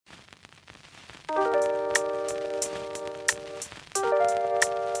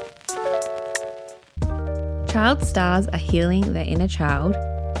Child stars are healing their inner child,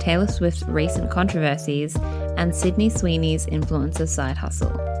 Taylor Swift's recent controversies, and Sydney Sweeney's influencer side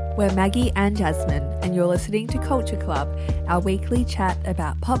hustle. We're Maggie and Jasmine, and you're listening to Culture Club, our weekly chat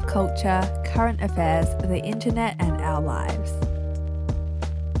about pop culture, current affairs, the internet, and our lives.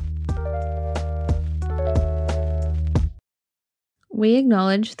 We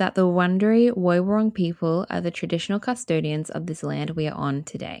acknowledge that the Wurundjeri Woiwurrung people are the traditional custodians of this land we are on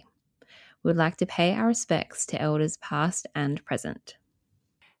today. We would like to pay our respects to elders past and present.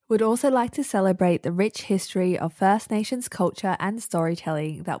 We'd also like to celebrate the rich history of First Nations culture and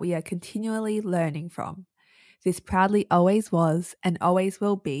storytelling that we are continually learning from. This proudly always was and always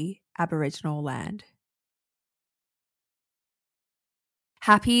will be Aboriginal land.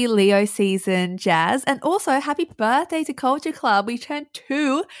 Happy Leo season, Jazz, and also happy birthday to Culture Club. We turned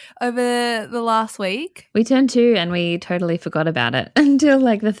 2 over the last week. We turned 2 and we totally forgot about it until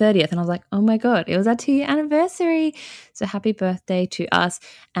like the 30th. And I was like, oh my God, it was our 2-year anniversary. So happy birthday to us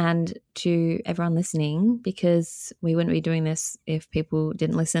and to everyone listening, because we wouldn't be doing this if people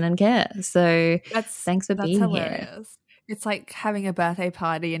didn't listen and care. So thanks for being hilarious. Here. It's like having a birthday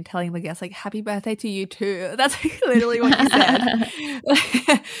party and telling the guests, like, happy birthday to you too. That's literally what you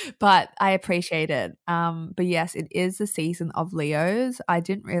said. But I appreciate it. But yes, it is the season of Leos. I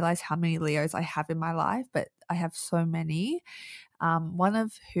didn't realize how many Leos I have in my life, but I have so many. One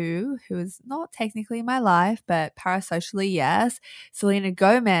of who is not technically in my life, but parasocially, yes. Selena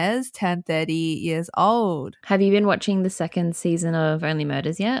Gomez turned 30 years old. Have you been watching the second season of Only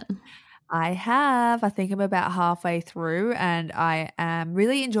Murders yet? I have. I think I'm about halfway through and I am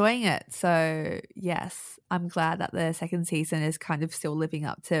really enjoying it. So yes, I'm glad that the second season is kind of still living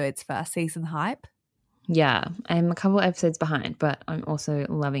up to its first season hype. Yeah, I'm a couple episodes behind, but I'm also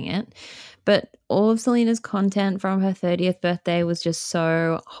loving it. But all of Selena's content from her 30th birthday was just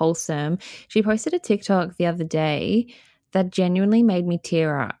so wholesome. She posted a TikTok the other day that genuinely made me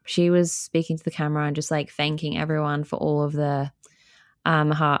tear up. She was speaking to the camera and just like thanking everyone for all of the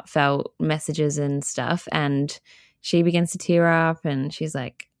heartfelt messages and stuff, and she begins to tear up and she's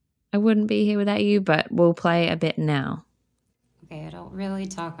like, I wouldn't be here without you, but we'll play a bit now. Okay, I don't really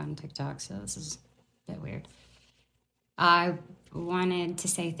talk on TikTok, so this is a bit weird. I wanted to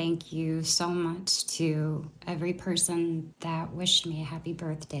say thank you so much to every person that wished me a happy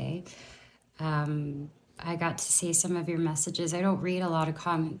birthday. I got to see some of your messages. I don't read a lot of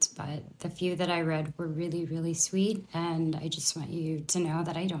comments, but the few that I read were really, really sweet. And I just want you to know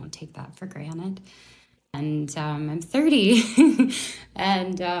that I don't take that for granted. And I'm 30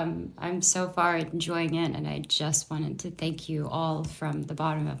 and I'm so far enjoying it. And I just wanted to thank you all from the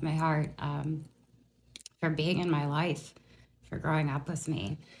bottom of my heart for being in my life, for growing up with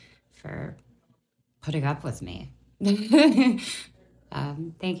me, for putting up with me.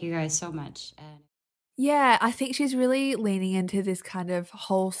 Thank you guys so much. Yeah, I think she's really leaning into this kind of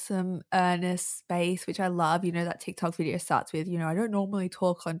wholesome, earnest space, which I love. You know, that TikTok video starts with, I don't normally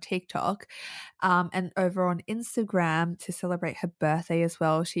talk on TikTok. And over on Instagram to celebrate her birthday as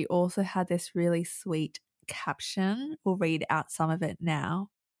well, she also had this really sweet caption. We'll read out some of it now.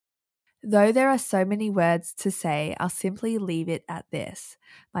 Though there are so many words to say, I'll simply leave it at this.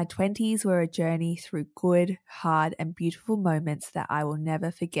 My 20s were a journey through good, hard, and beautiful moments that I will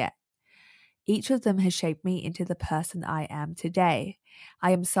never forget. Each of them has shaped me into the person I am today. I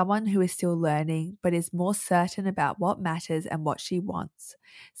am someone who is still learning, but is more certain about what matters and what she wants.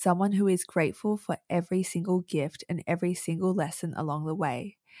 Someone who is grateful for every single gift and every single lesson along the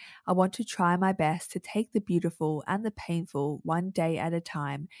way. I want to try my best to take the beautiful and the painful one day at a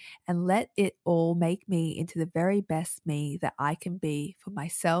time and let it all make me into the very best me that I can be for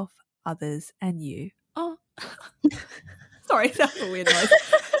myself, others, and you. Oh, sorry, that's a weird noise.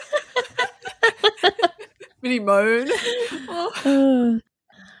 Mini moan.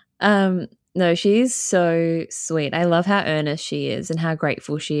 No, she's so sweet. I love how earnest she is and how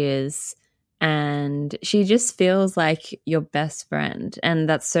grateful she is. And she just feels like your best friend. And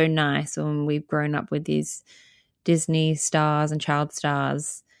that's so nice when we've grown up with these Disney stars and child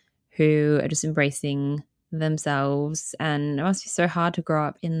stars who are just embracing themselves. And it must be so hard to grow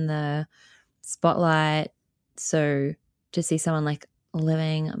up in the spotlight. So to see someone like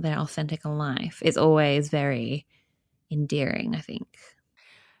living their authentic life is always very endearing, I think.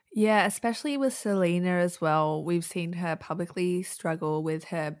 Yeah, especially with Selena as well. We've seen her publicly struggle with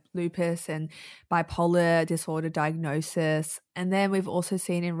her lupus and bipolar disorder diagnosis. And then we've also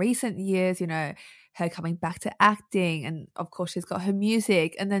seen in recent years, you know, her coming back to acting. And of course, she's got her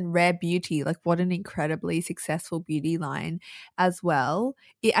music, and then Rare Beauty. Like, what an incredibly successful beauty line as well.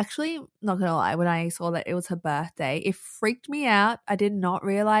 It actually, not gonna lie, when I saw that it was her birthday, it freaked me out. I did not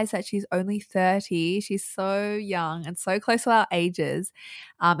realize that she's only 30. She's so young and so close to our ages.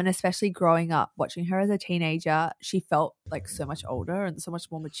 And especially growing up, watching her as a teenager, she felt like so much older and so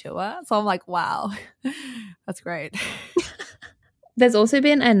much more mature. So I'm like, wow, that's great. There's also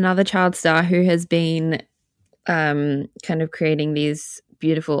been another child star who has been kind of creating these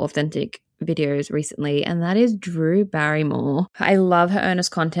beautiful, authentic videos recently, and that is Drew Barrymore. I love her earnest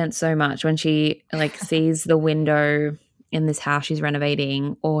content so much when she like sees the window in this house she's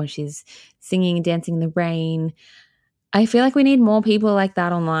renovating, or she's singing and dancing in the rain. I feel like we need more people like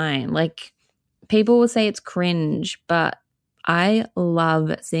that online. Like, people will say it's cringe, but I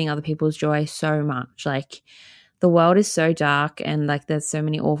love seeing other people's joy so much. Like, the world is so dark and like there's so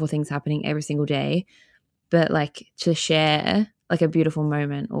many awful things happening every single day. But like, to share like a beautiful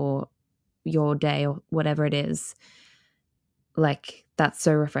moment or your day or whatever it is, like, that's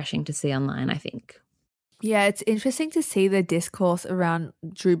so refreshing to see online, I think. Yeah, it's interesting to see the discourse around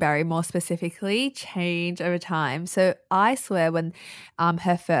Drew Barrymore specifically change over time. So I swear when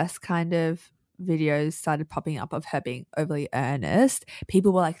her first kind of videos started popping up of her being overly earnest,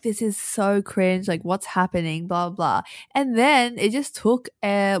 people were like, this is so cringe, like what's happening, blah blah. And then it just took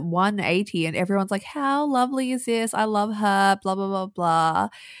a 180 and everyone's like, how lovely is this, I love her, blah blah blah blah.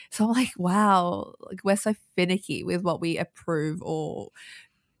 So I'm like, wow, like we're so finicky with what we approve or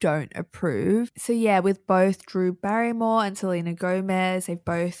don't approve. So yeah, with both Drew Barrymore and Selena Gomez, they've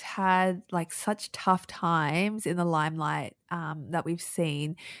both had like such tough times in the limelight that we've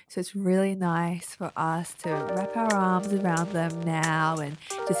seen. So it's really nice for us to wrap our arms around them now and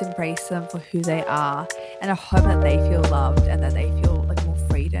just embrace them for who they are. And I hope that they feel loved and that they feel like more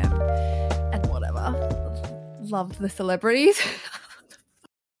freedom and whatever. Love the celebrities.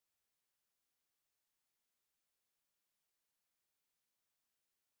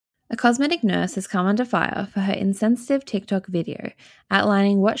 A cosmetic nurse has come under fire for her insensitive TikTok video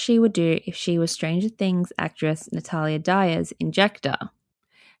outlining what she would do if she was Stranger Things actress Natalia Dyer's injector.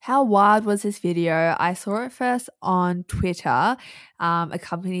 How wild was this video? I saw it first on Twitter,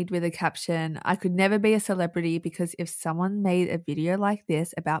 accompanied with a caption, I could never be a celebrity because if someone made a video like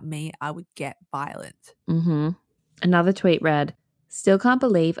this about me, I would get violent. Another tweet read, still can't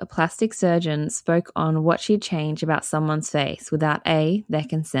believe a plastic surgeon spoke on what she'd change about someone's face without A, their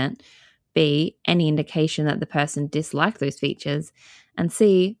consent, B, any indication that the person disliked those features, and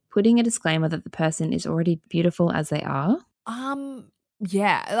C, putting a disclaimer that the person is already beautiful as they are.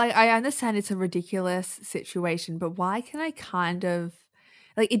 Yeah, like I understand it's a ridiculous situation, but why can I kind of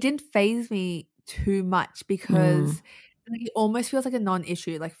like, it didn't faze me too much because like, it almost feels like a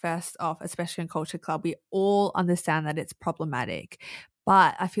non-issue. Like, first off, especially in Culture Club, we all understand that it's problematic,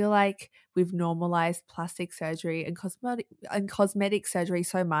 but I feel like we've normalized plastic surgery and cosmetic surgery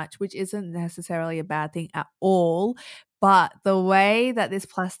so much, which isn't necessarily a bad thing at all. But the way that this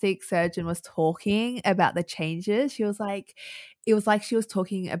plastic surgeon was talking about the changes, it was like she was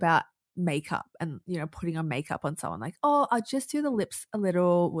talking about makeup and, you know, putting on makeup on someone, like, oh, I'll just do the lips a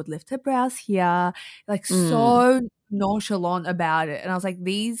little, would lift her brows here, like so nonchalant about it. And I was like,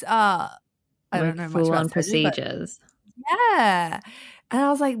 these are, I like, don't know much full-on about surgery, procedures. yeah. And I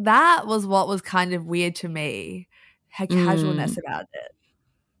was like, that was what was kind of weird to me, her casualness about it.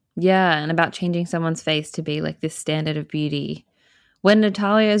 Yeah, and about changing someone's face to be like this standard of beauty when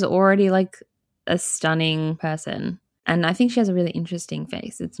Natalia is already like a stunning person. And I think she has a really interesting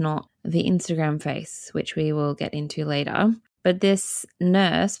face. It's not the Instagram face, which we will get into later. But this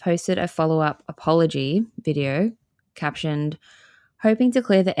nurse posted a follow-up apology video captioned, hoping to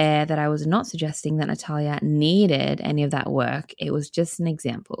clear the air that I was not suggesting that Natalia needed any of that work. It was just an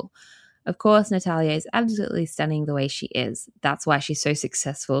example. Of course, Natalia is absolutely stunning the way she is. That's why she's so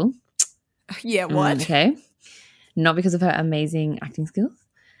successful. Yeah, what? Okay. Not because of her amazing acting skills.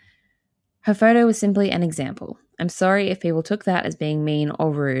 Her photo was simply an example. I'm sorry if people took that as being mean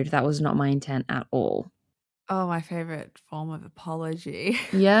or rude. That was not my intent at all. Oh, my favorite form of apology.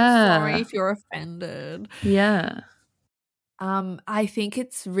 Yeah. Sorry if you're offended. Yeah. I think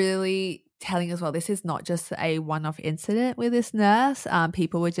it's really telling as well, this is not just a one-off incident with this nurse.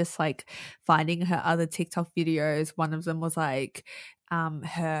 People were just like finding her other TikTok videos. One of them was like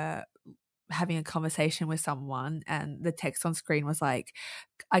her having a conversation with someone, and the text on screen was like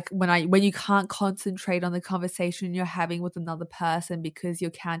when you can't concentrate on the conversation you're having with another person because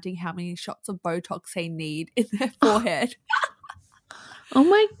you're counting how many shots of Botox they need in their forehead. Oh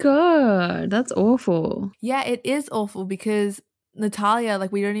my God, that's awful. Yeah, it is awful because Natalia,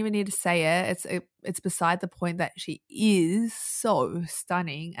 like, we don't even need to say it. It's beside the point that she is so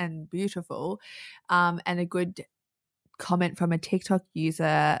stunning and beautiful. And a good comment from a TikTok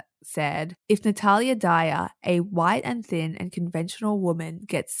user said, if Natalia Dyer, a white and thin and conventional woman,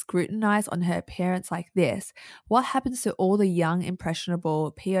 gets scrutinized on her appearance like this, what happens to all the young,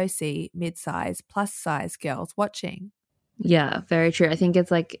 impressionable POC, mid-size, plus-size girls watching? Yeah, very true. I think it's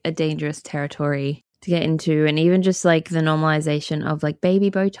like a dangerous territory to get into, and even just like the normalization of like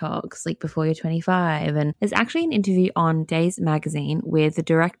baby Botox, like before you're 25. And there's actually an interview on Days Magazine with the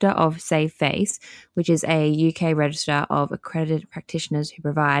director of Save Face, which is a UK register of accredited practitioners who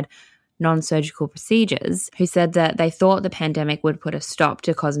provide non-surgical procedures, who said that they thought the pandemic would put a stop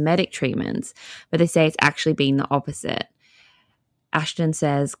to cosmetic treatments, but they say it's actually been the opposite. Ashton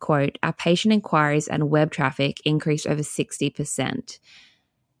says, quote, our patient inquiries and web traffic increased over 60%.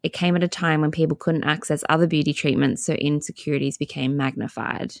 It came at a time when people couldn't access other beauty treatments, so insecurities became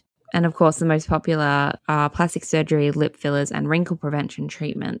magnified. And of course, the most popular are plastic surgery, lip fillers, and wrinkle prevention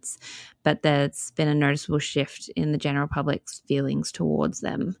treatments. But there's been a noticeable shift in the general public's feelings towards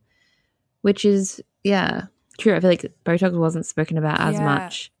them, which is, yeah, true. I feel like Botox wasn't spoken about as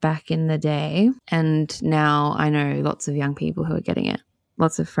much back in the day. And now I know lots of young people who are getting it,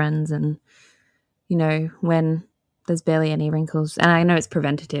 lots of friends. And, you know, when there's barely any wrinkles, and I know it's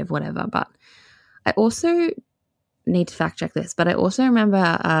preventative, whatever, but I also need to fact check this, but I also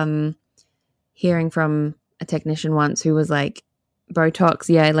remember hearing from a technician once who was like, Botox,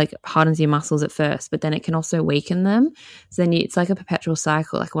 yeah, like hardens your muscles at first, but then it can also weaken them. So then it's like a perpetual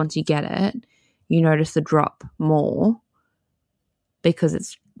cycle. Like once you get it, you notice the drop more because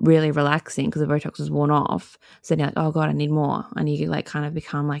it's really relaxing because the Botox is worn off. So then you're like, oh God, I need more. And you like kind of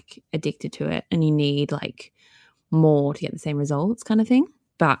become like addicted to it, and you need like more to get the same results kind of thing.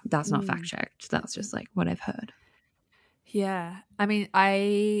 But that's not fact checked. That's just like what I've heard. Yeah. I mean,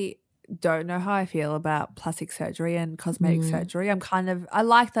 I don't know how I feel about plastic surgery and cosmetic surgery. I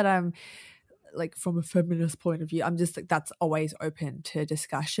like that I'm like, from a feminist point of view, I'm just like, that's always open to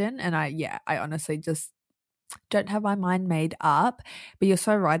discussion. And I honestly just don't have my mind made up. But you're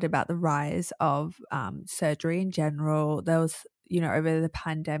so right about the rise of surgery in general. There was, you know, over the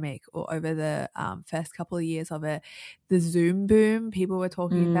pandemic or over the first couple of years of it, the Zoom boom people were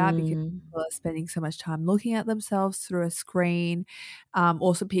talking about because people are spending so much time looking at themselves through a screen.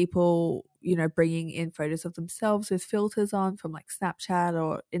 Also people, you know, bringing in photos of themselves with filters on from like Snapchat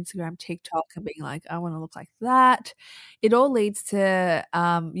or Instagram, TikTok, and being like, I want to look like that. It all leads to,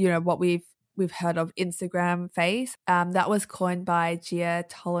 you know, what we've heard of Instagram face. That was coined by Gia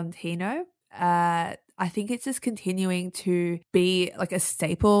Tolentino. I think it's just continuing to be like a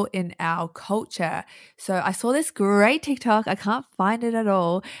staple in our culture. So I saw this great TikTok. I can't find it at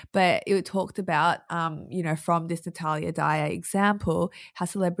all, but it talked about, you know, from this Natalia Dyer example, how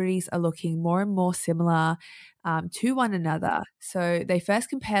celebrities are looking more and more similar to one another. So they first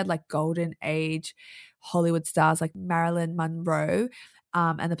compared like golden age Hollywood stars like Marilyn Monroe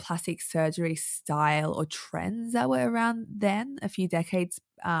and the plastic surgery style or trends that were around then, a few decades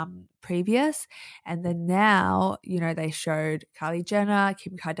previous. And then now, you know, they showed Kylie Jenner,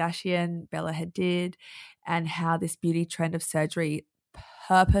 Kim Kardashian, Bella Hadid, and how this beauty trend of surgery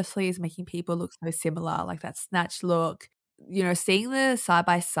purposely is making people look so similar, like that snatch look. You know, seeing the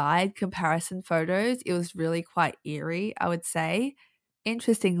side-by-side comparison photos, it was really quite eerie, I would say.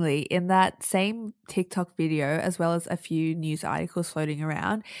 Interestingly, in that same TikTok video, as well as a few news articles floating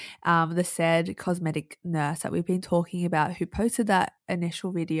around, the said cosmetic nurse that we've been talking about who posted that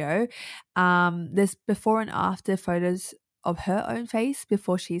initial video, there's before and after photos of her own face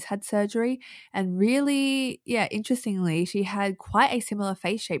before she's had surgery. And really, yeah, interestingly, she had quite a similar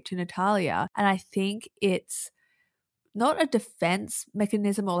face shape to Natalia. And I think it's not a defense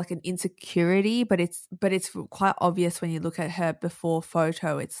mechanism or like an insecurity, but it's quite obvious when you look at her before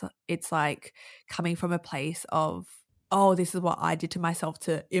photo. It's like coming from a place of, oh, this is what I did to myself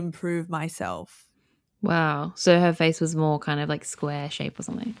to improve myself. Wow. So her face was more kind of like square shape or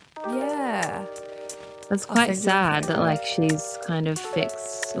something. Yeah. That's quite sad that like she's kind of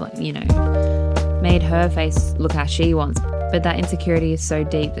fixed, like, you know, made her face look how she wants. But that insecurity is so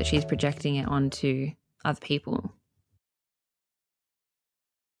deep that she's projecting it onto other people.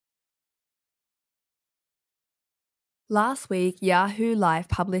 Last week, Yahoo Live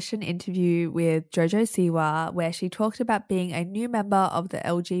published an interview with Jojo Siwa where she talked about being a new member of the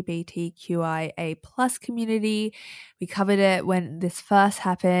LGBTQIA+ community. We covered it when this first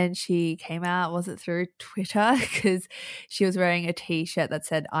happened. She came out, was it through Twitter? Because she was wearing a t-shirt that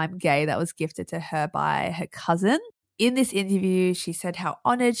said, I'm gay, that was gifted to her by her cousin. In this interview, she said how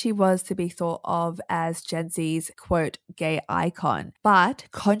honored she was to be thought of as Gen Z's, quote, gay icon. But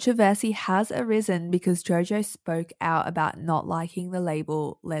controversy has arisen because JoJo spoke out about not liking the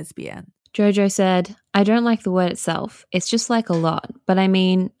label lesbian. JoJo said, I don't like the word itself. It's just like a lot. But I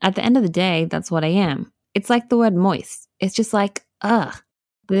mean, at the end of the day, that's what I am. It's like the word moist. It's just like, ugh.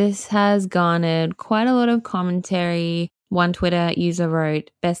 This has garnered quite a lot of commentary. One Twitter user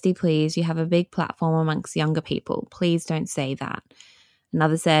wrote, Bestie, please, you have a big platform amongst younger people. Please don't say that.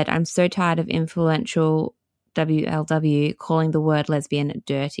 Another said, I'm so tired of influential WLW calling the word lesbian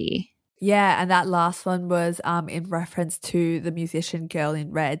dirty. Yeah, and that last one was in reference to the musician Girl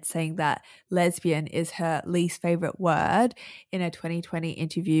in Red saying that lesbian is her least favorite word in a 2020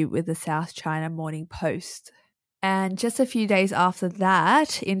 interview with the South China Morning Post. And just a few days after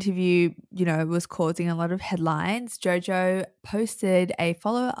that interview, was causing a lot of headlines, JoJo posted a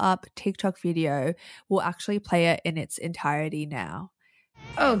follow-up TikTok video. We'll actually play it in its entirety now.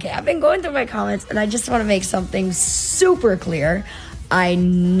 Okay, I've been going through my comments and I just want to make something super clear. I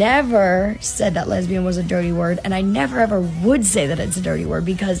never said that lesbian was a dirty word, and I never ever would say that it's a dirty word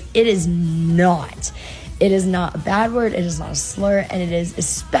because it is not. It is not a bad word, it is not a slur, and it is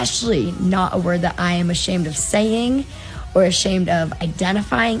especially not a word that I am ashamed of saying or ashamed of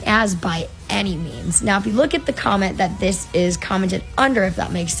identifying as by any means. Now, if you look at the comment that this is commented under, if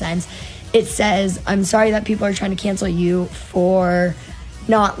that makes sense, it says, I'm sorry that people are trying to cancel you for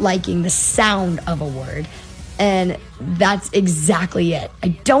not liking the sound of a word. And that's exactly it. I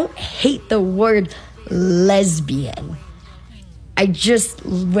don't hate the word lesbian. I just,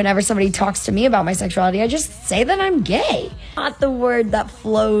 whenever somebody talks to me about my sexuality, I just say that I'm gay. Not the word that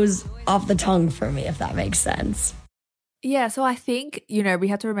flows off the tongue for me, if that makes sense. Yeah, so I think, we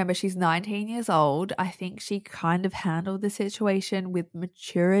have to remember she's 19 years old. I think she kind of handled the situation with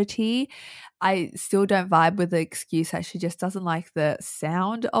maturity. I still don't vibe with the excuse that she just doesn't like the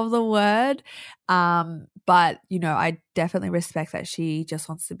sound of the word. But, I definitely respect that she just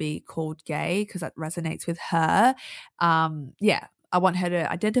wants to be called gay because that resonates with her. Yeah, I want her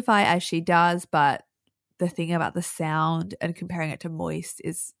to identify as she does, but the thing about the sound and comparing it to moist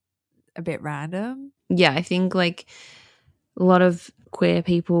is a bit random. Yeah, I think a lot of queer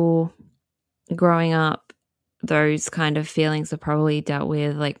people growing up, those kind of feelings are probably dealt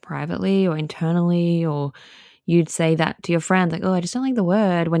with privately or internally, or you'd say that to your friends, oh, I just don't like the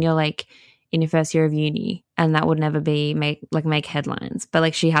word when you're in your first year of uni, and that would never be make headlines.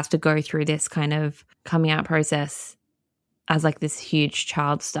 But she has to go through this kind of coming out process as this huge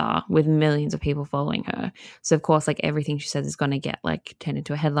child star with millions of people following her. So of course everything she says is going to get turned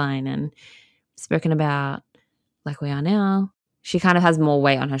into a headline and spoken about like we are now. She kind of has more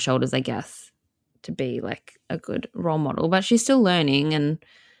weight on her shoulders, I guess, to be a good role model, but she's still learning, and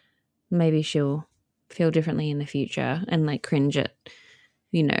maybe she'll feel differently in the future and cringe at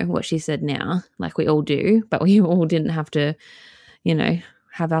what she said now, like we all do, but we all didn't have to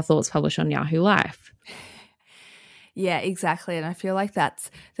have our thoughts published on Yahoo Life. Yeah, exactly. And I feel like that's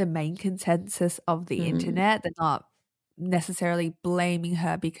the main consensus of the internet. They're not necessarily blaming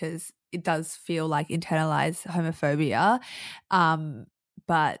her because it does feel like internalized homophobia.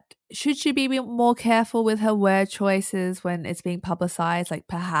 But should she be more careful with her word choices when it's being publicized?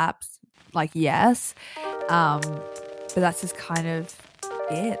 Perhaps, yes. But that's just kind of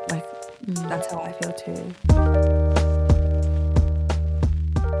it. That's how I feel too.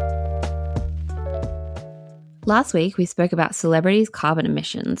 Last week, we spoke about celebrities' carbon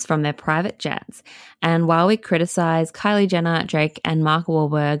emissions from their private jets. And while we criticized Kylie Jenner, Drake, and Mark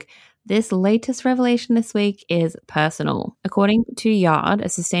Wahlberg, this latest revelation this week is personal. According to Yard, a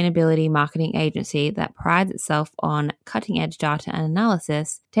sustainability marketing agency that prides itself on cutting-edge data and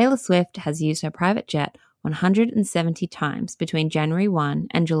analysis, Taylor Swift has used her private jet 170 times between January 1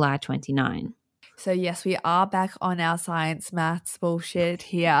 and July 29. So yes, we are back on our science maths bullshit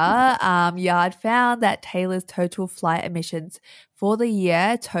here. Yard found that Taylor's total flight emissions for the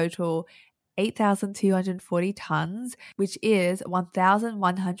year total 8,240 tons, which is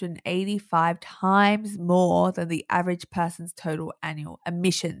 1,185 times more than the average person's total annual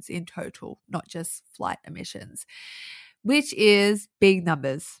emissions in total, not just flight emissions, which is big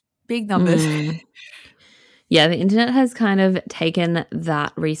numbers. Big numbers. Yeah, the internet has kind of taken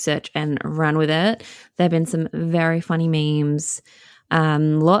that research and run with it. There have been some very funny memes,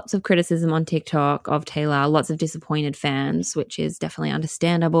 lots of criticism on TikTok of Taylor, lots of disappointed fans, which is definitely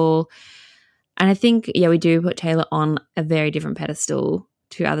understandable. And I think, we do put Taylor on a very different pedestal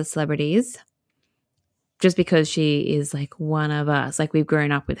to other celebrities just because she is one of us, we've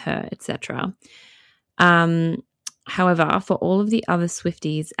grown up with her, etc. However, for all of the other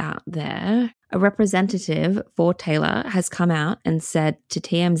Swifties out there, A representative for Taylor has come out and said to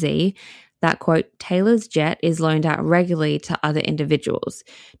TMZ that, quote, Taylor's jet is loaned out regularly to other individuals.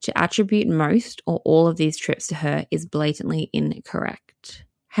 To attribute most or all of these trips to her is blatantly incorrect.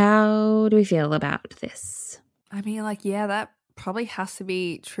 How do we feel about this? I mean, like, yeah, that probably has to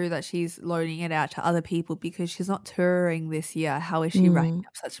be true that she's loaning it out to other people because she's not touring this year. How is she racking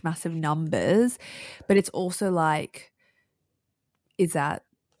up such massive numbers? But it's also like, does that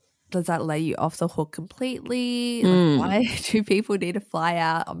lay you off the hook completely? Like, why do people need to fly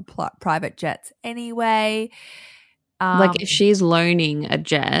out on private jets anyway? Like, if she's loaning a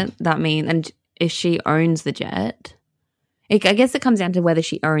jet, that means, and if she owns the jet, I guess it comes down to whether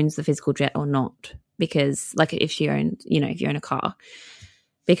she owns the physical jet or not. Because, like, if she owns, if you own a car,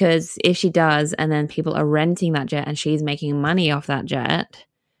 because if she does, and then people are renting that jet and she's making money off that jet,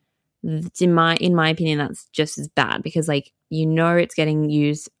 in my opinion, that's just as bad because, like, it's getting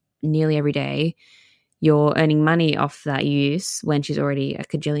used nearly every day. You're earning money off that use when she's already a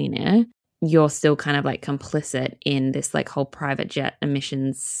cajillionaire. You're still kind of like complicit in this like whole private jet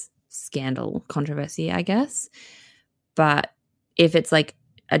emissions scandal controversy, I guess. But if it's like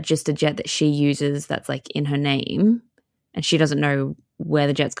just a jet that she uses that's like in her name and she doesn't know where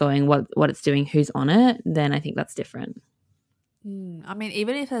the jet's going, what it's doing, who's on it, then I think that's different. I mean,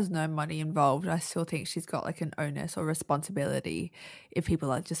 even if there's no money involved, I still think she's got like an onus or responsibility if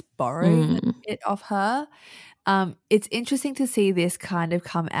people are just borrowing it off her. It's interesting to see this kind of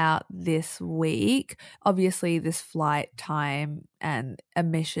come out this week. Obviously, this flight time and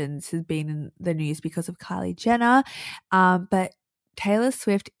emissions has been in the news because of Kylie Jenner, but Taylor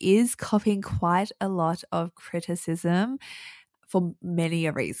Swift is copying quite a lot of criticism for many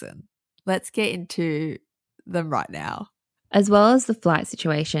a reason. Let's get into them right now. As well as the flight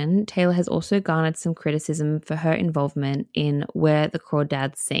situation, Taylor has also garnered some criticism for her involvement in Where the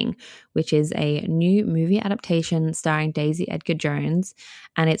Crawdads Sing, which is a new movie adaptation starring Daisy Edgar Jones,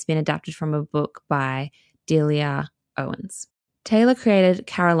 and it's been adapted from a book by Delia Owens. Taylor created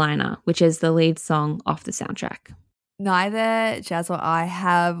Carolina, which is the lead song off the soundtrack. Neither Jazz or I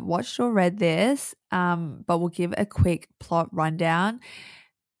have watched or read this, but we'll give a quick plot rundown.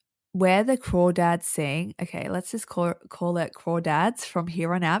 Where the Crawdads Sing, okay, let's just call it Crawdads from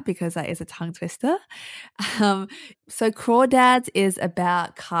here on out because that is a tongue twister. So Crawdads is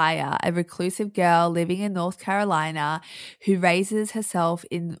about Kaya, a reclusive girl living in North Carolina who raises herself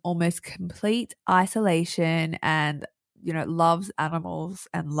in almost complete isolation and loves animals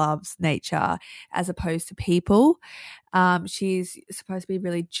and loves nature as opposed to people. She's supposed to be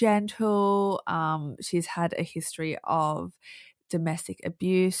really gentle. She's had a history of domestic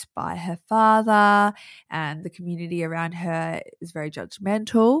abuse by her father, and the community around her is very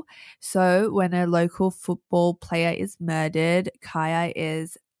judgmental. So when a local football player is murdered, Kaya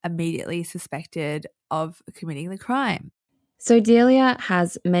is immediately suspected of committing the crime. So Delia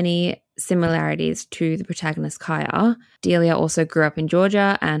has many similarities to the protagonist Kaya. Delia also grew up in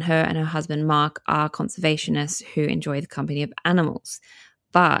Georgia, and her husband Mark are conservationists who enjoy the company of animals.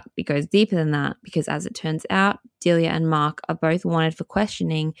 But it goes deeper than that because, as it turns out, Delia and Mark are both wanted for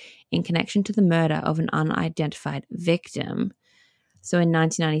questioning in connection to the murder of an unidentified victim. So in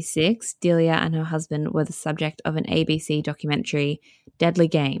 1996, Delia and her husband were the subject of an ABC documentary, Deadly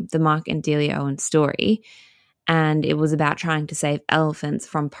Game, the Mark and Delia Owens story, and it was about trying to save elephants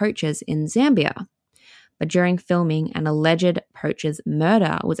from poachers in Zambia. But during filming, an alleged poacher's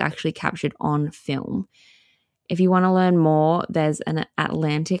murder was actually captured on film. If you want to learn more, there's an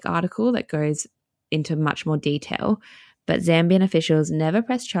Atlantic article that goes into much more detail. But Zambian officials never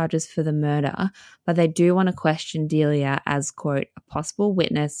pressed charges for the murder, but they do want to question Delia as, quote, a possible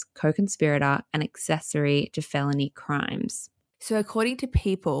witness, co-conspirator, and accessory to felony crimes. So according to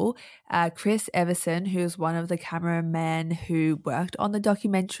People, Chris Everson, who's one of the cameramen who worked on the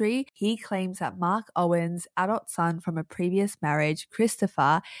documentary, he claims that Mark Owen's adult son from a previous marriage,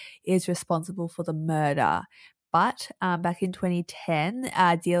 Christopher, is responsible for the murder. But back in 2010,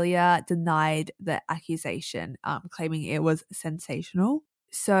 Delia denied the accusation, claiming it was sensational.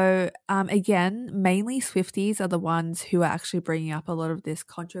 So again, mainly Swifties are the ones who are actually bringing up a lot of this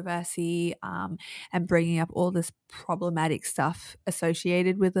controversy and bringing up all this problematic stuff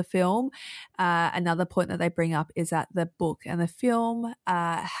associated with the film. Another point that they bring up is that the book and the film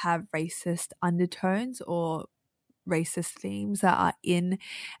have racist undertones or racist themes that are in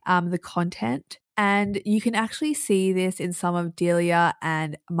the content. And you can actually see this in some of Delia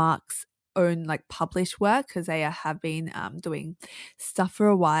and Mark's own like published work because they have been doing stuff for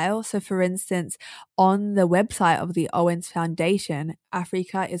a while. So for instance, on the website of the Owens Foundation,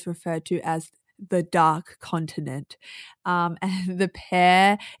 Africa is referred to as the dark continent. And the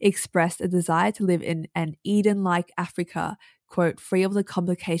pair expressed a desire to live in an Eden-like Africa, quote, free of the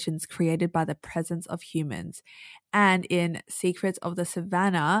complications created by the presence of humans. And in Secrets of the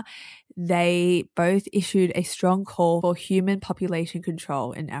Savannah, they both issued a strong call for human population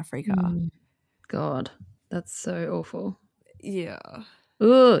control in Africa. God, that's so awful. Yeah.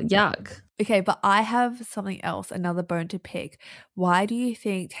 Ooh, yuck. Okay, but I have something else, another bone to pick. Why do you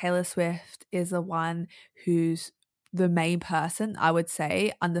think Taylor Swift is the one who's the main person, I would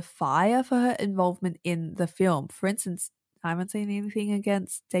say, under fire for her involvement in the film? For instance, I haven't seen anything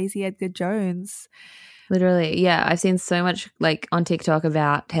against Daisy Edgar Jones. Literally, yeah. I've seen so much like on TikTok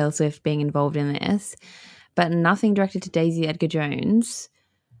about Taylor Swift being involved in this, but nothing directed to Daisy Edgar Jones,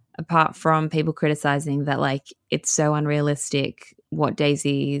 apart from people criticizing that like it's so unrealistic what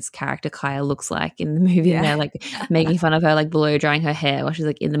Daisy's character Kaya looks like in the movie. Yeah. And they're like making fun of her like blow drying her hair while she's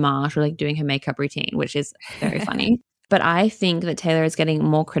like in the marsh or like doing her makeup routine, which is very funny. But I think that Taylor is getting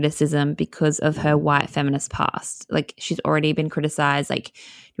more criticism because of her white feminist past. Like she's already been criticized. Like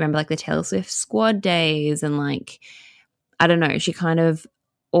remember like the Taylor Swift Squad days and like, I don't know, she kind of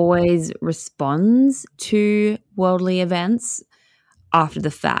always responds to worldly events after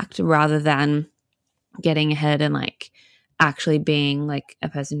the fact rather than getting ahead and like actually being like a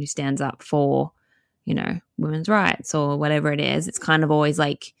person who stands up for, you know, women's rights or whatever it is. It's kind of always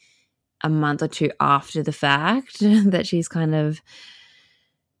like a month or two after the fact that she's kind of,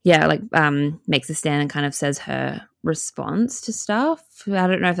 yeah, like makes a stand and kind of says her response to stuff. I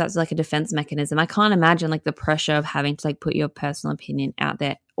don't know if that's like a defense mechanism. I can't imagine like the pressure of having to like put your personal opinion out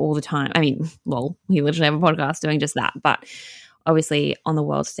there all the time. I mean, lol, we literally have a podcast doing just that, but obviously on the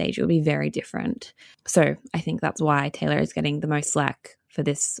world stage it would be very different. So I think that's why Taylor is getting the most slack for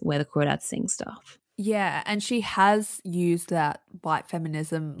this Where the Crawdads Sing stuff. Yeah, and she has used that white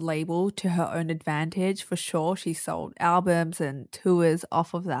feminism label to her own advantage for sure. She sold albums and tours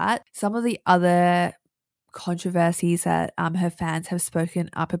off of that. Some of the other controversies that her fans have spoken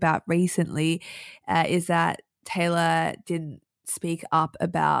up about recently is that Taylor didn't speak up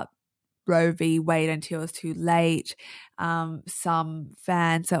about Roe v. Wade until it was too late. Some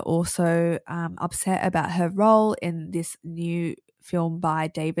fans are also upset about her role in this new film by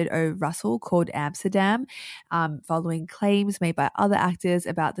David O. Russell called Amsterdam, following claims made by other actors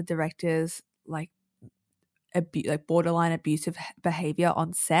about the director's like borderline abusive behavior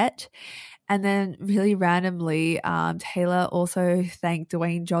on set. And then really randomly, Taylor also thanked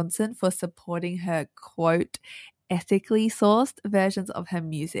Dwayne Johnson for supporting her, quote, ethically sourced versions of her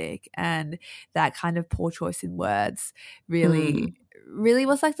music. And that kind of poor choice in words really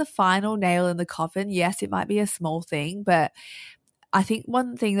was like the final nail in the coffin. Yes, it might be a small thing, but I think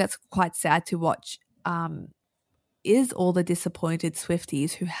one thing that's quite sad to watch is all the disappointed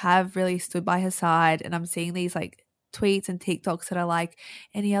Swifties who have really stood by her side. And I'm seeing these like tweets and TikToks that are like,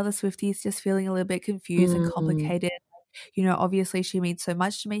 any other Swifties just feeling a little bit confused and complicated. You know, obviously she means so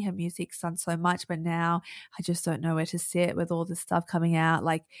much to me. Her music's done so much, but now I just don't know where to sit with all this stuff coming out.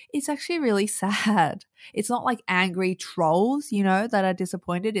 Like, it's actually really sad. It's not like angry trolls, you know, that are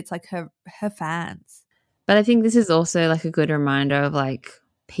disappointed. It's like her fans. But I think this is also like a good reminder of like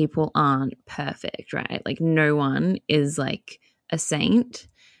people aren't perfect, right? Like no one is like a saint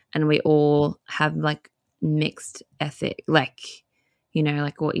and we all have like mixed ethic, like, you know,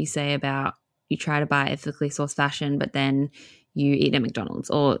 like what you say about you try to buy ethically sourced fashion, but then you eat at McDonald's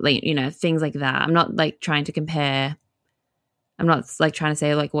or like, you know, things like that. I'm not like trying to compare. I'm not like trying to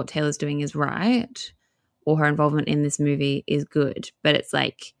say like what Taylor's doing is right or her involvement in this movie is good, but it's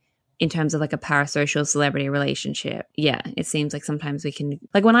like in terms of like a parasocial celebrity relationship, yeah, it seems like sometimes we can,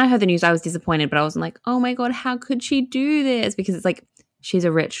 like when I heard the news, I was disappointed, but I wasn't like, oh my God, how could she do this? Because it's like, she's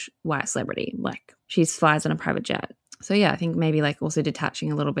a rich white celebrity. Like she flies on a private jet. So yeah, I think maybe like also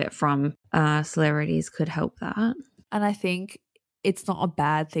detaching a little bit from celebrities could help that. And I think it's not a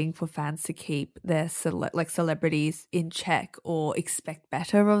bad thing for fans to keep their celebrities in check or expect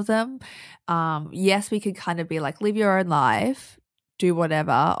better of them. Yes, we could kind of be like, live your own life, do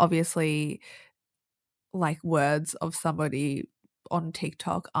whatever. Obviously, like words of somebody on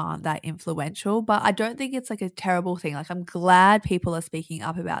TikTok aren't that influential, but I don't think it's like a terrible thing. Like I'm glad people are speaking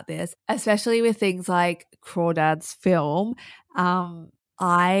up about this, especially with things like Crawdads film.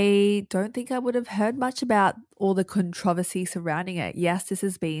 I don't think I would have heard much about all the controversy surrounding it. Yes, this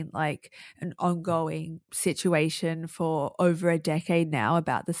has been like an ongoing situation for over a decade now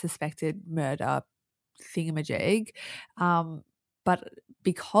about the suspected murder thingamajig. But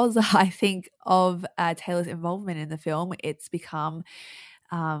because I think of Taylor's involvement in the film, it's become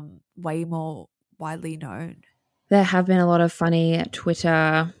way more widely known. There have been a lot of funny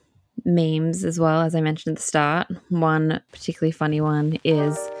Twitter memes as well, as I mentioned at the start. One particularly funny one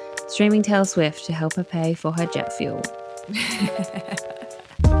is streaming Taylor Swift to help her pay for her jet fuel.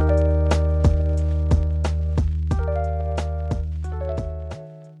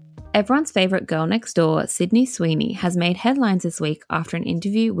 Everyone's favourite girl next door, Sydney Sweeney, has made headlines this week after an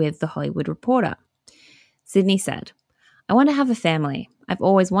interview with The Hollywood Reporter. Sydney said, "I want to have a family. I've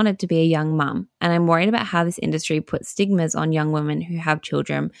always wanted to be a young mum, and I'm worried about how this industry puts stigmas on young women who have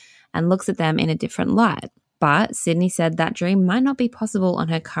children and looks at them in a different light." But Sydney said that dream might not be possible on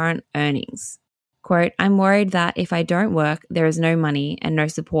her current earnings. Quote, "I'm worried that if I don't work, there is no money and no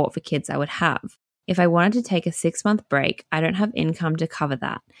support for kids I would have. If I wanted to take a 6-month break, I don't have income to cover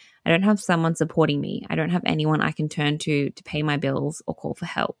that. I don't have someone supporting me. I don't have anyone I can turn to pay my bills or call for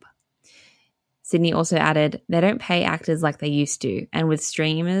help." Sydney also added, "They don't pay actors like they used to, and with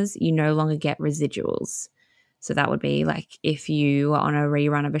streamers, you no longer get residuals." So that would be like if you are on a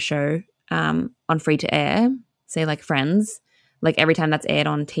rerun of a show on free to air, say like Friends, like every time that's aired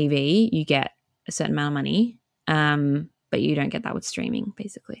on TV, you get a certain amount of money, but you don't get that with streaming,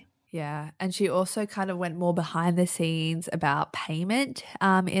 basically. Yeah, and she also kind of went more behind the scenes about payment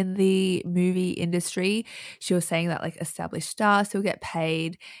in the movie industry. She was saying that like established stars still get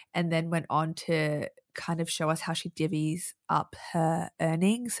paid, and then went on to kind of show us how she divvies up her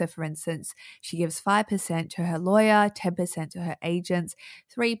earnings. So for instance, she gives 5% to her lawyer, 10% to her agents,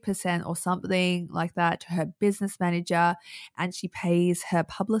 3% or something like that to her business manager, and she pays her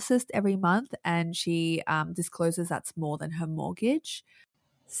publicist every month, and she discloses that's more than her mortgage.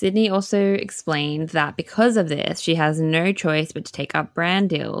 Sydney also explained that because of this, she has no choice but to take up brand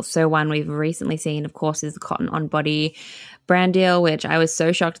deals. So one we've recently seen, of course, is the Cotton On Body brand deal, which I was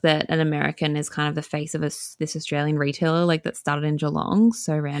so shocked that an American is kind of the face of this Australian retailer, like that started in Geelong.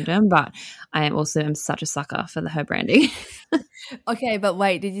 So random, but I am such a sucker for her branding. Okay, but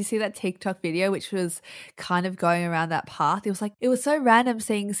wait, did you see that TikTok video which was kind of going around that path? It was so random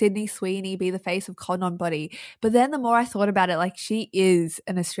seeing Sydney Sweeney be the face of Cotton On Body. But then the more I thought about it, like she is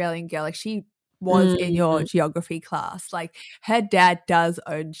an Australian girl. Like she was in your geography class. Like her dad does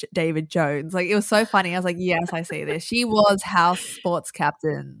own David Jones. Like it was so funny. I was like, yes, I see this. She was house sports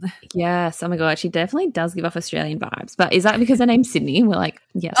captain. Yes. Oh my God. She definitely does give off Australian vibes. But is that because her name's Sydney? We're like,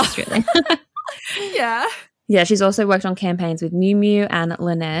 yes, Australian. Yeah. Yeah, she's also worked on campaigns with Miu Miu and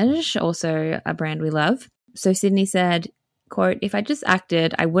Laneige, also a brand we love. So Sydney said, quote, "If I just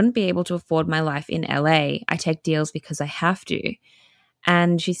acted, I wouldn't be able to afford my life in LA. I take deals because I have to."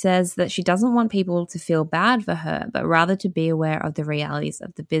 And she says that she doesn't want people to feel bad for her, but rather to be aware of the realities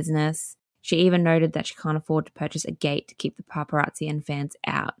of the business. She even noted that she can't afford to purchase a gate to keep the paparazzi and fans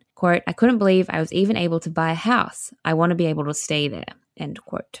out. Quote, "I couldn't believe I was even able to buy a house. I want to be able to stay there." End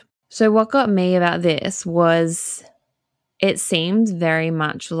quote. So what got me about this was it seems very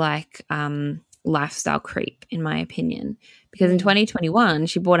much like lifestyle creep, in my opinion, because in 2021,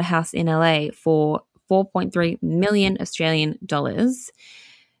 she bought a house in LA for 4.3 million Australian dollars.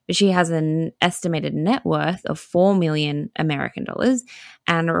 But she has an estimated net worth of 4 million American dollars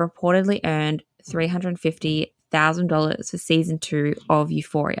and reportedly earned $350,000 for season 2 of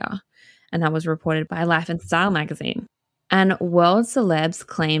Euphoria. And that was reported by Life and Style magazine. And world celebs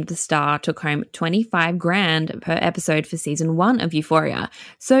claimed the star took home $25,000 per episode for season 1 of Euphoria.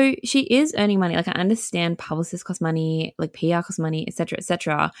 So she is earning money. Like I understand publicists cost money, like PR costs money, etc.,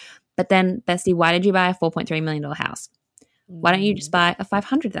 etc. But then, Bestie, why did you buy a $4.3 million house? Why don't you just buy a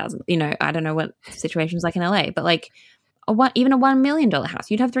 $500,000? You know, I don't know what situation's like in LA, but like even a $1 million house,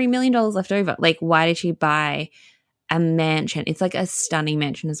 you'd have $3 million left over. Like, why did she buy a mansion? It's like a stunning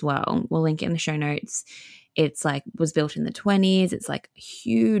mansion as well. We'll link it in the show notes. It's like was built in the 20s. It's like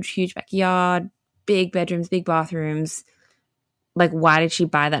huge, huge backyard, big bedrooms, big bathrooms. Like, why did she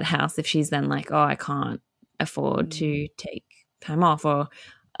buy that house if she's then like, oh, I can't afford to take time off, or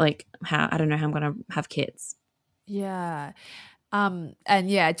like I don't know how I'm going to have kids. Yeah. And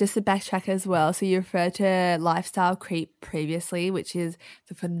yeah, just to backtrack as well. So you referred to lifestyle creep previously, which is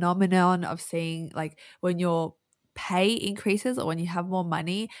the phenomenon of seeing like when your pay increases or when you have more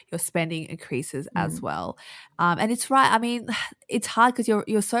money, your spending increases as well. And it's right. I mean, it's hard because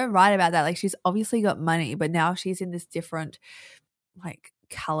you're so right about that. Like she's obviously got money, but now she's in this different like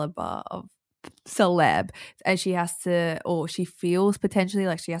caliber of celeb, and she has to, or she feels potentially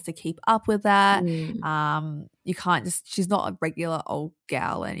like she has to keep up with that. You can't just, she's not a regular old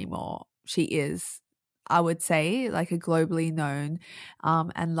gal anymore. She is, I would say, like a globally known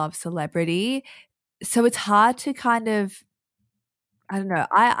and loved celebrity. So it's hard to kind of, I don't know.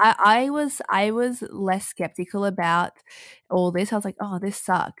 I was less skeptical about all this. I was like, oh, this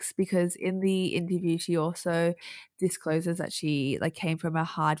sucks, because in the interview she also discloses that she like came from a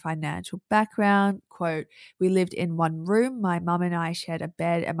hard financial background. Quote, "We lived in one room. My mum and I shared a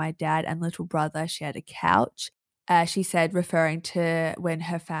bed, and my dad and little brother shared a couch." She said, referring to when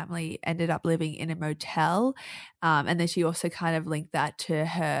her family ended up living in a motel. And then she also kind of linked that to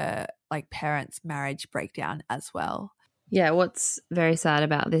her like parents' marriage breakdown as well. Yeah, what's very sad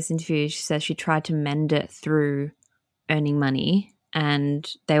about this interview, she says she tried to mend it through earning money, and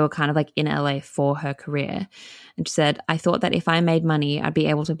they were kind of like in LA for her career. And she said, "I thought that if I made money, I'd be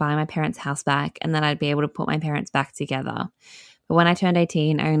able to buy my parents' house back, and then I'd be able to put my parents back together. But when I turned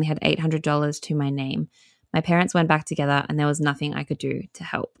 18, I only had $800 to my name. My parents went back together, and there was nothing I could do to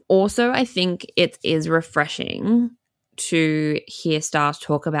help." Also, I think it is refreshing to hear stars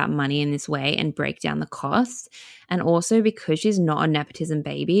talk about money in this way and break down the costs. And also because she's not a nepotism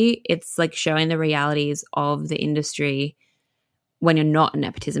baby, it's like showing the realities of the industry when you're not a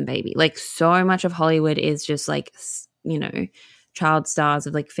nepotism baby. Like so much of Hollywood is just like, you know, child stars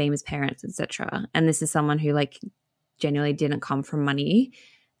of like famous parents, etc. And this is someone who like genuinely didn't come from money.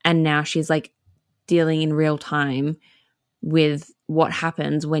 And now she's like dealing in real time with what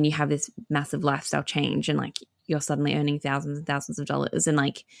happens when you have this massive lifestyle change and like you're suddenly earning thousands and thousands of dollars, and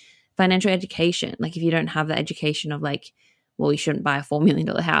like financial education. Like if you don't have the education of like, well, you shouldn't buy a $4 million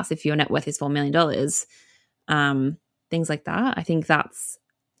house if your net worth is $4 million, things like that. I think that's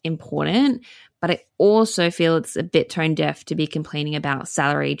important. But I also feel it's a bit tone deaf to be complaining about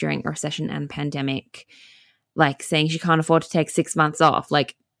salary during a recession and pandemic, like saying she can't afford to take 6 months off.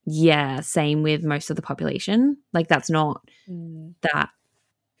 Like, yeah, same with most of the population. Like that's not that.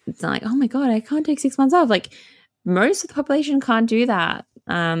 It's not like, oh my God, I can't take 6 months off. Like most of the population can't do that.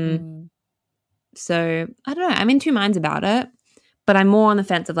 So I don't know. I'm in two minds about it, but I'm more on the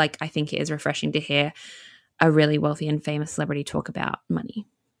fence of like, I think it is refreshing to hear a really wealthy and famous celebrity talk about money.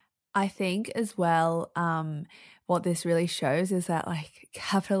 I think as well, what this really shows is that like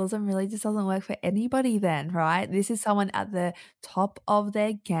capitalism really just doesn't work for anybody then, right? This is someone at the top of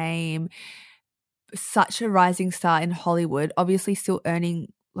their game, such a rising star in Hollywood, obviously still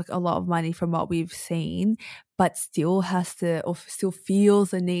earning like a lot of money from what we've seen, but still has to, or still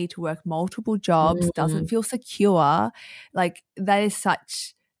feels the need to work multiple jobs, doesn't feel secure. Like that is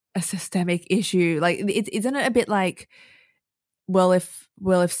such a systemic issue. Like isn't it a bit like, well, if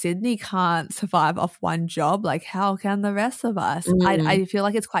Sydney can't survive off one job, like how can the rest of us? I feel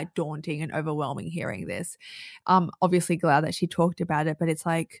like it's quite daunting and overwhelming hearing this. Obviously glad that she talked about it, but it's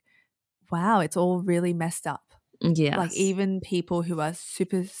like, wow, it's all really messed up. Yeah, like even people who are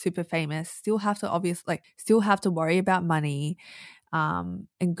super super famous still have to worry about money, and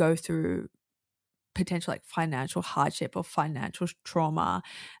go through potential like financial hardship or financial trauma.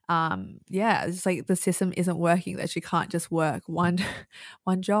 It's like the system isn't working, that you can't just work one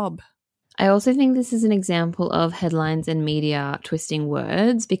job. I also think this is an example of headlines and media twisting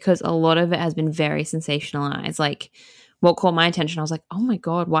words, because a lot of it has been very sensationalized. Like what caught my attention, I was like, oh my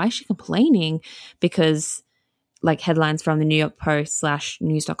God, why is she complaining? Because like headlines from the New York Post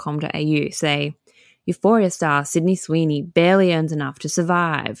 /news.com.au say, Euphoria star Sydney Sweeney barely earns enough to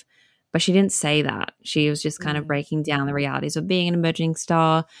survive. But she didn't say that. She was just kind of breaking down the realities of being an emerging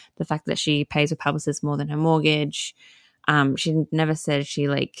star, the fact that she pays her publicist more than her mortgage. She never said she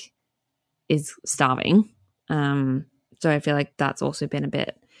like is starving. So I feel like that's also been a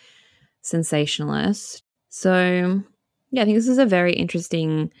bit sensationalist. So yeah, I think this is a very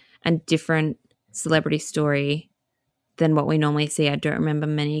interesting and different celebrity story than what we normally see. I don't remember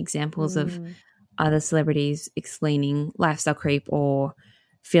many examples of other celebrities explaining lifestyle creep or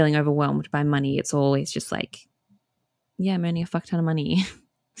feeling overwhelmed by money. It's always just like, yeah, I'm earning a fuck ton of money.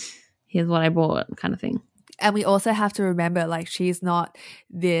 Here's what I bought kind of thing. And we also have to remember, like, she's not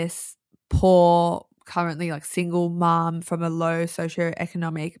this poor, currently like single mom from a low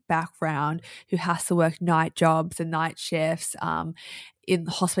socioeconomic background who has to work night jobs and night shifts in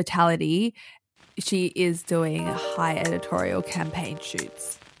hospitality. She is doing high editorial campaign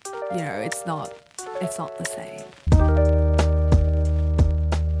shoots. You know, it's not the same.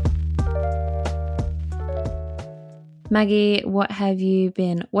 Maggie, what have you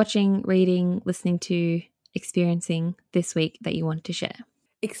been watching, reading, listening to, experiencing this week that you want to share?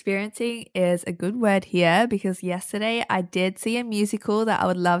 Experiencing is a good word here, because yesterday I did see a musical that I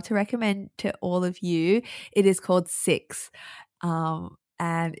would love to recommend to all of you. It is called Six.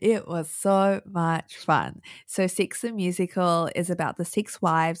 And it was so much fun. So Six, the musical, is about the 6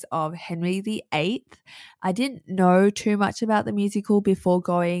 wives of Henry VIII. I didn't know too much about the musical before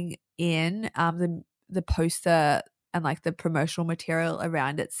going in. The poster and like the promotional material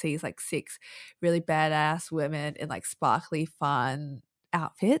around it sees like 6 really badass women in like sparkly fun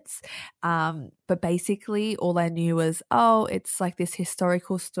outfits. But basically all I knew was, oh, it's like this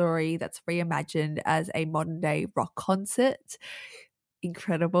historical story that's reimagined as a modern day rock concert.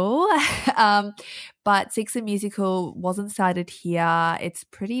 Incredible. But Six the Musical wasn't started here. It's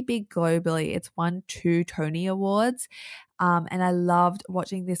pretty big globally. It's won 2 Tony Awards. And I loved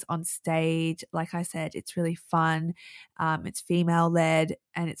watching this on stage. Like I said, it's really fun. It's female led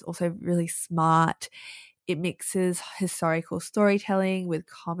and it's also really smart. It mixes historical storytelling with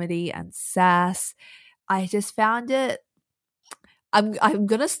comedy and sass. I just found it, I'm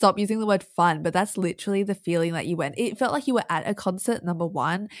going to stop using the word fun, but that's literally the feeling that you went. It felt like you were at a concert, number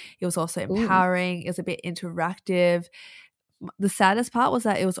one. It was also empowering. It was a bit interactive. The saddest part was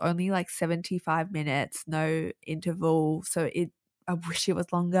that it was only like 75 minutes, no interval. So I wish it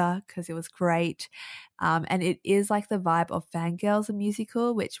was longer because it was great. And it is like the vibe of Fangirls, a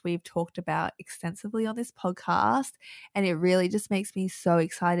musical, which we've talked about extensively on this podcast. And it really just makes me so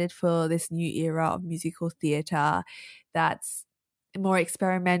excited for this new era of musical theatre that's more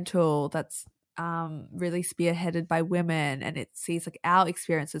experimental, that's really spearheaded by women, and it sees like our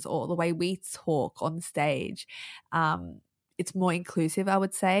experiences or the way we talk on stage. It's more inclusive, I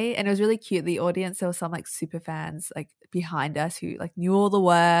would say. And it was really cute. The audience, there were some like super fans like behind us who like knew all the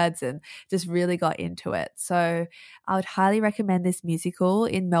words and just really got into it. So I would highly recommend this musical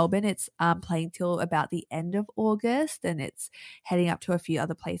in Melbourne. It's playing till about the end of August, and it's heading up to a few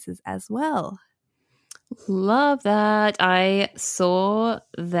other places as well. Love that. I saw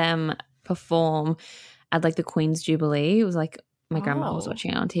them perform at like the Queen's Jubilee. It was like my grandma was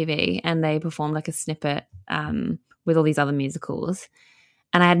watching it on TV, and they performed like a snippet with all these other musicals,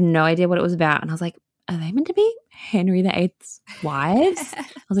 and I had no idea what it was about, and I was like, are they meant to be Henry VIII's wives? I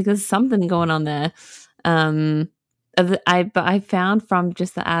was like, there's something going on there. But I found from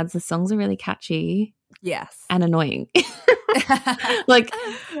just the ads, the songs are really catchy, yes, and annoying. Like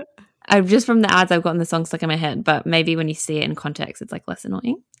I've just from the ads I've gotten the song stuck in my head, but maybe when you see it in context it's like less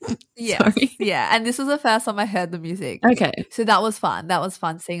annoying. Yeah. Yeah. And this was the first time I heard the music. Okay. So that was fun. That was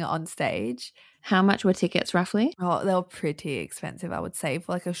fun seeing it on stage. How much were tickets roughly? Oh, they were pretty expensive, I would say,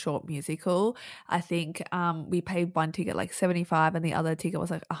 for like a short musical. I think we paid one ticket like $75 and the other ticket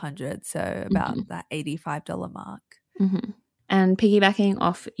was like $100. So about that $85 mark. Mm-hmm. And piggybacking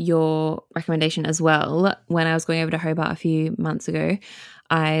off your recommendation as well, when I was going over to Hobart a few months ago,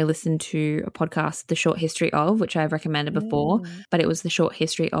 I listened to a podcast, The Short History of, which I've recommended before, but it was The Short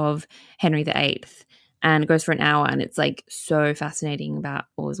History of Henry VIII, and it goes for an hour, and it's like so fascinating about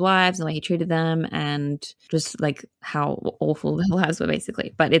all his wives and the way he treated them and just like how awful their lives were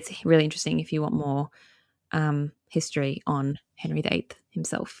basically. But it's really interesting if you want more history on Henry VIII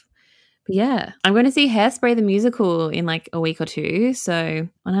himself. But yeah, I'm going to see Hairspray the musical in like a week or two, so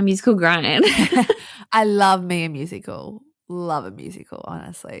on a musical grind. I love me a musical. Love a musical,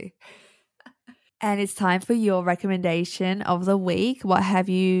 honestly. And it's time for your recommendation of the week. What have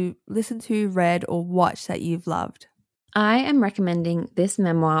you listened to, read, or watched that you've loved? I am recommending this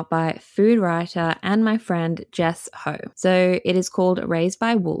memoir by food writer and my friend Jess Ho. So it is called Raised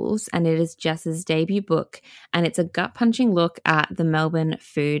by Wolves, and it is Jess's debut book, and it's a gut-punching look at the Melbourne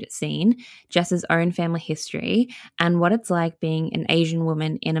food scene, Jess's own family history, and what it's like being an Asian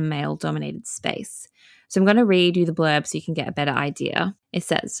woman in a male-dominated space. So I'm going to read you the blurb so you can get a better idea. It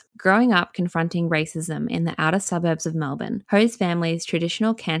says, growing up confronting racism in the outer suburbs of Melbourne, Ho's family's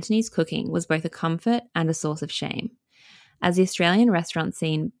traditional Cantonese cooking was both a comfort and a source of shame. As the Australian restaurant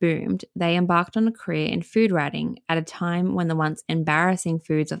scene boomed, they embarked on a career in food writing at a time when the once embarrassing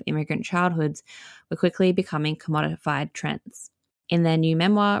foods of immigrant childhoods were quickly becoming commodified trends. In their new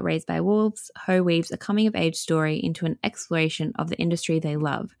memoir, Raised by Wolves, Ho weaves a coming-of-age story into an exploration of the industry they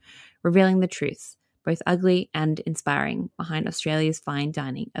love, revealing the truth, both ugly and inspiring, behind Australia's fine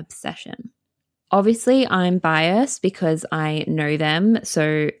dining obsession. Obviously, I'm biased because I know them.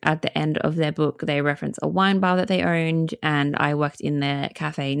 So at the end of their book, they reference a wine bar that they owned, and I worked in their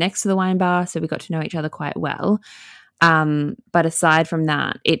cafe next to the wine bar, so we got to know each other quite well. But aside from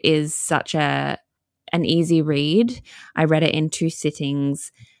that, it is such an easy read. I read it in 2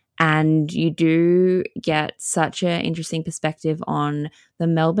 sittings, and you do get such an interesting perspective on the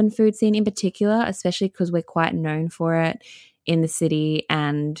Melbourne food scene in particular, especially because we're quite known for it in the city,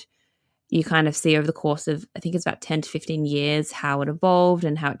 and you kind of see over the course of, I think it's about 10 to 15 years, how it evolved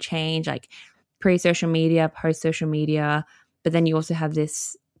and how it changed, like pre-social media, post-social media. But then you also have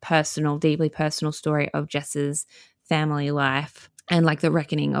this personal, deeply personal story of Jess's family life and like the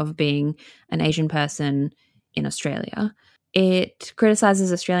reckoning of being an Asian person in Australia. It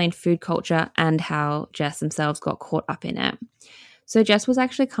criticizes Australian food culture and how Jess themselves got caught up in it. So Jess was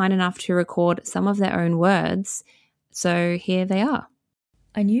actually kind enough to record some of their own words. So here they are.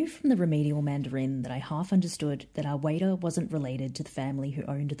 I knew from the remedial Mandarin that I half understood that our waiter wasn't related to the family who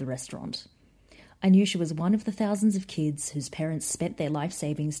owned the restaurant. I knew she was one of the thousands of kids whose parents spent their life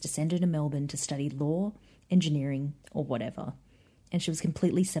savings to send her to Melbourne to study law, engineering, or whatever, and she was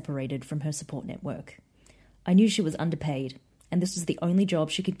completely separated from her support network. I knew she was underpaid, and this was the only job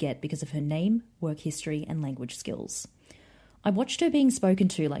she could get because of her name, work history, and language skills. I watched her being spoken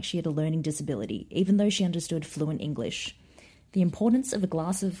to like she had a learning disability, even though she understood fluent English. The importance of a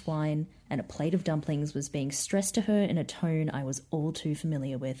glass of wine and a plate of dumplings was being stressed to her in a tone I was all too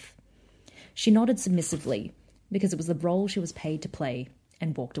familiar with. She nodded submissively, because it was the role she was paid to play,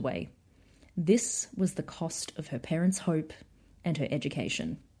 and walked away. This was the cost of her parents' hope and her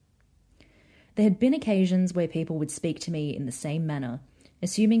education. There had been occasions where people would speak to me in the same manner,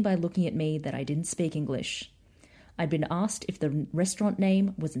 assuming by looking at me that I didn't speak English. I'd been asked if the restaurant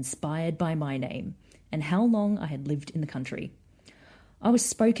name was inspired by my name, and how long I had lived in the country. I was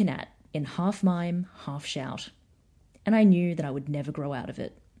spoken at in half mime, half shout, and I knew that I would never grow out of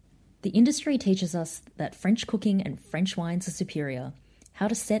it. The industry teaches us that French cooking and French wines are superior, how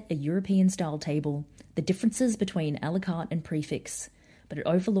to set a European-style table, the differences between a la carte and prefix, but it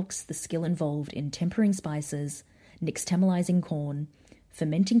overlooks the skill involved in tempering spices, nixtamalizing corn,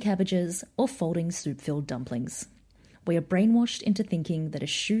 fermenting cabbages, or folding soup-filled dumplings. We are brainwashed into thinking that a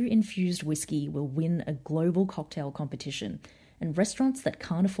shoe-infused whiskey will win a global cocktail competition, and restaurants that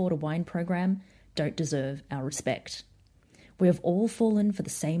can't afford a wine program don't deserve our respect. We have all fallen for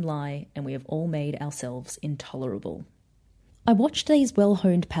the same lie, and we have all made ourselves intolerable. I watched these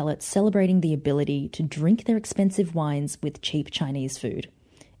well-honed palates celebrating the ability to drink their expensive wines with cheap Chinese food,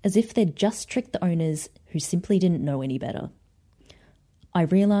 as if they'd just tricked the owners who simply didn't know any better. I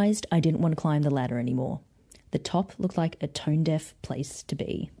realised I didn't want to climb the ladder anymore. The top looked like a tone-deaf place to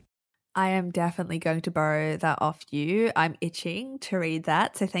be. I am definitely going to borrow that off you. I'm itching to read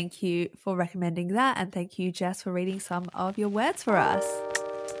that. So thank you for recommending that. And thank you, Jess, for reading some of your words for us.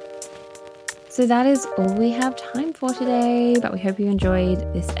 So that is all we have time for today. But we hope you enjoyed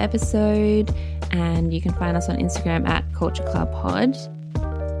this episode. And you can find us on Instagram at Culture Club Pod.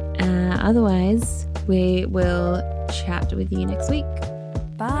 Otherwise, we will chat with you next week.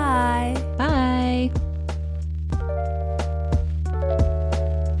 Bye.